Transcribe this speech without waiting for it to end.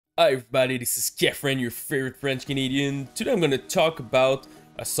Hi everybody, this is Kefren, your favorite French Canadian. Today I'm going to talk about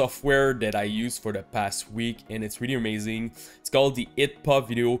a software that I used for the past week and it's really amazing. It's called the HitPaw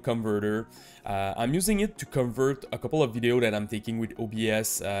video converter. I'm using it to convert a couple of videos that I'm taking with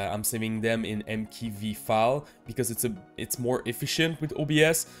OBS. I'm saving them in MKV file because it's more efficient with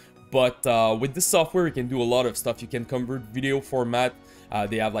OBS. But with this software you can do a lot of stuff. You can convert video format.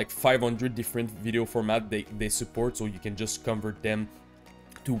 They have like 500 different video format they support, so you can just convert them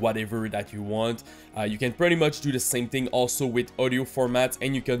to whatever that you want. You can pretty much do the same thing also with audio formats,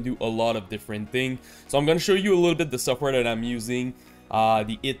 and you can do a lot of different things. So I'm going to show you a little bit the software that I'm using,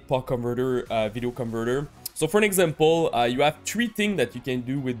 the HitPaw converter, video converter. So for an example, you have three things that you can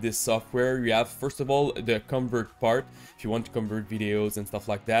do with this software. You have, first of all, the convert part, if you want to convert videos and stuff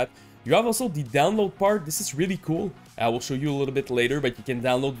like that. You have also the download part. This is really cool. I will show you a little bit later, but you can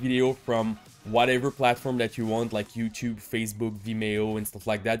download video from whatever platform that you want, like YouTube, Facebook, Vimeo, and stuff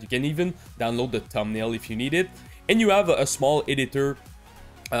like that. You can even download the thumbnail if you need it. And you have a small editor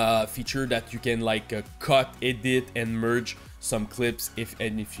feature that you can like cut, edit, and merge some clips if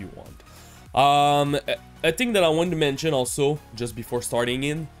you want. A thing that I wanted to mention also, just before starting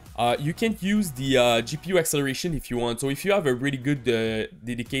in, you can use the GPU acceleration if you want. So if you have a really good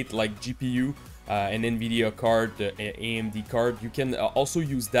dedicated like GPU, an NVIDIA card, AMD card, you can also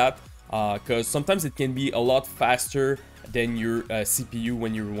use that. Because sometimes it can be a lot faster than your CPU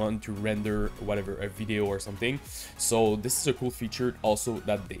when you want to render whatever, a video or something. So this is a cool feature also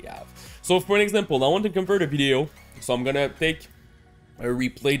that they have. So for an example, I want to convert a video. So I'm gonna take a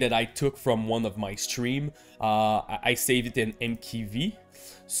replay that I took from one of my stream. I saved it in MKV.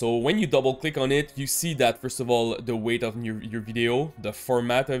 So when you double click on it, you see that first of all, the weight of your video, the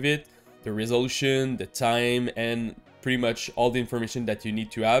format of it, the resolution, the time, and pretty much all the information that you need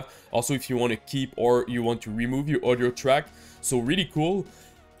to have. Also, if you want to keep or you want to remove your audio track. So really cool.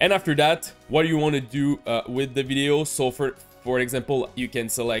 And after that, what do you want to do with the video? So for example, you can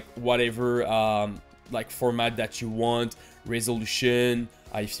select whatever like format that you want, resolution,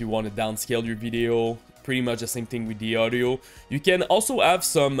 if you want to downscale your video. Pretty much the same thing with the audio. You can also have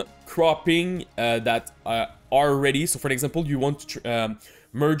some cropping that are ready. So for example, you want to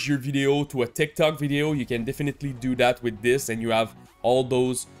merge your video to a TikTok video, you can definitely do that with this, and you have all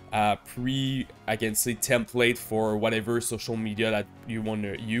those I can say template for whatever social media that you want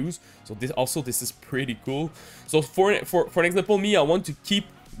to use. So this is pretty cool. So for example, me, I want to keep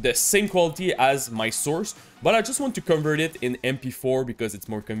the same quality as my source, but I just want to convert it in MP4 because it's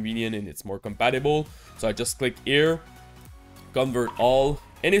more convenient and it's more compatible. So I just click here, convert all,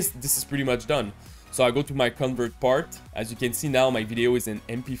 and this is pretty much done. So I go to my convert part. As you can see now, my video is in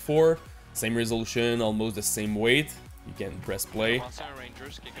MP4, same resolution, almost the same weight. You can press play.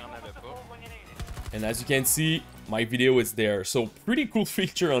 And as you can see, my video is there. So pretty cool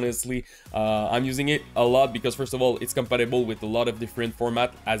feature, honestly. I'm using it a lot because first of all, it's compatible with a lot of different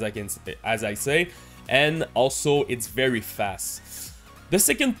formats, as I say, and also it's very fast. The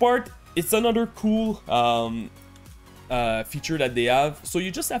second part, it's another cool feature that they have. So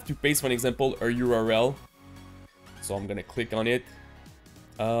you just have to paste, for example, a URL. So I'm gonna click on it.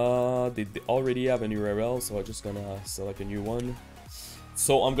 They already have an URL, so I'm just gonna select a new one.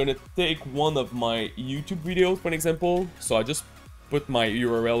 So I'm gonna take one of my YouTube videos, for example. So I just put my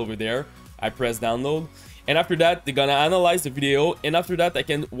URL over there. I press download, and after that they're gonna analyze the video, and after that I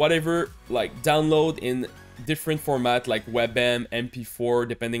can whatever like download in different format like WebM, MP4,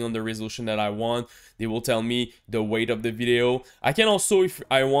 depending on the resolution that I want. They will tell me the weight of the video. I can also, if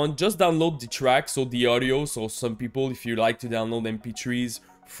I want, just download the track, so the audio. So some people, if you like to download MP3s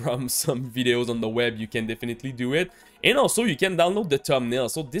from some videos on the web, you can definitely do it. And also you can download the thumbnail.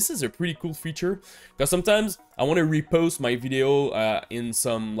 So this is a pretty cool feature because sometimes I want to repost my video in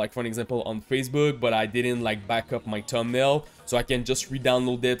some, like for example on Facebook, but I didn't like back up my thumbnail, so I can just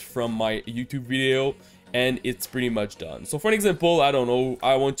re-download it from my YouTube video, and it's pretty much done. So for an example, I don't know,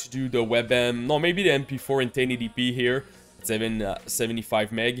 I want to do the WebM, no, maybe the MP4 in 1080p here,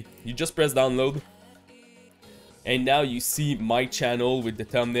 75 meg. You just press download, and now you see my channel with the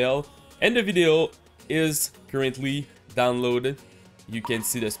thumbnail, and the video is currently downloaded. You can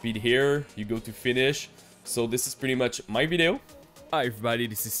see the speed here. You go to finish. So this is pretty much my video. Hi everybody,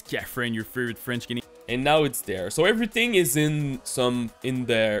 this is Kefren, your favorite French Canadian. And now it's there. So everything is in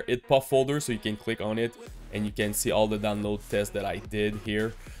their HitPaw folder, so you can click on it and you can see all the download tests that I did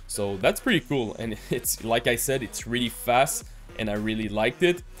here. So that's pretty cool, and it's, like I said, it's really fast and I really liked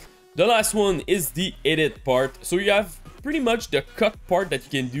it. The last one is the edit part. So you have pretty much the cut part that you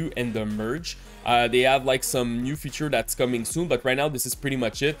can do and the merge. They have like some new feature that's coming soon, but right now this is pretty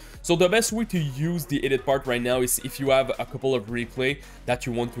much it. So the best way to use the edit part right now is if you have a couple of replay that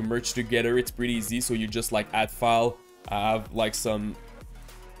you want to merge together. It's pretty easy. So you just like add file. I have like some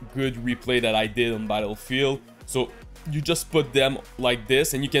good replay that I did on Battlefield. So you just put them like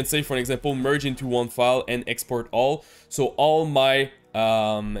this, and you can say, for example, merge into one file and export all. So all my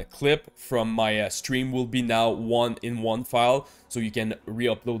clip from my stream will be now one file, so you can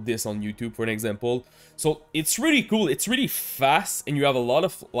re-upload this on YouTube, for an example. So it's really cool, it's really fast, and you have a lot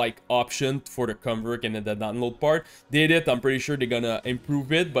of like options for the convert and the download part. They did, I'm pretty sure they're gonna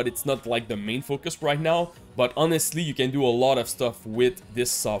improve it, but it's not like the main focus right now. But honestly, you can do a lot of stuff with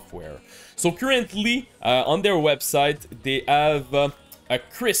this software. So currently on their website they have a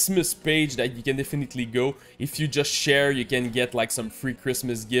Christmas page that you can definitely go. If you just share, you can get like some free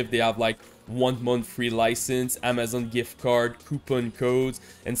Christmas gift. They have like 1 month free license, Amazon gift card, coupon codes,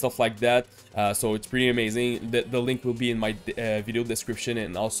 and stuff like that. So it's pretty amazing. The link will be in my video description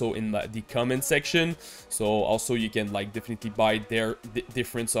and also in the comment section. So also you can like definitely buy their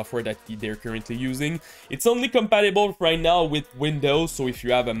different software that they're currently using. It's only compatible right now with Windows, so if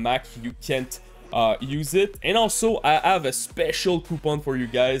you have a Mac, you can't use it. And also I have a special coupon for you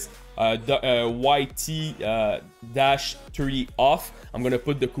guys, YT-30 off. I'm gonna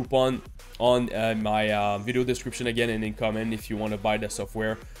put the coupon on my video description again and in comment if you want to buy the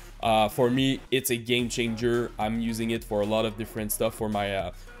software. For me, it's a game changer. I'm using it for a lot of different stuff for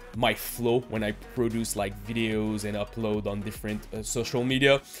my my flow when I produce like videos and upload on different social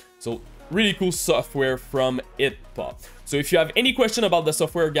media. So really cool software from HitPaw. So if you have any question about the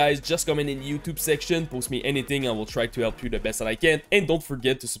software, guys, just comment in the YouTube section, post me anything, I will try to help you the best that I can. And don't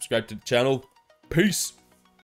forget to subscribe to the channel. Peace.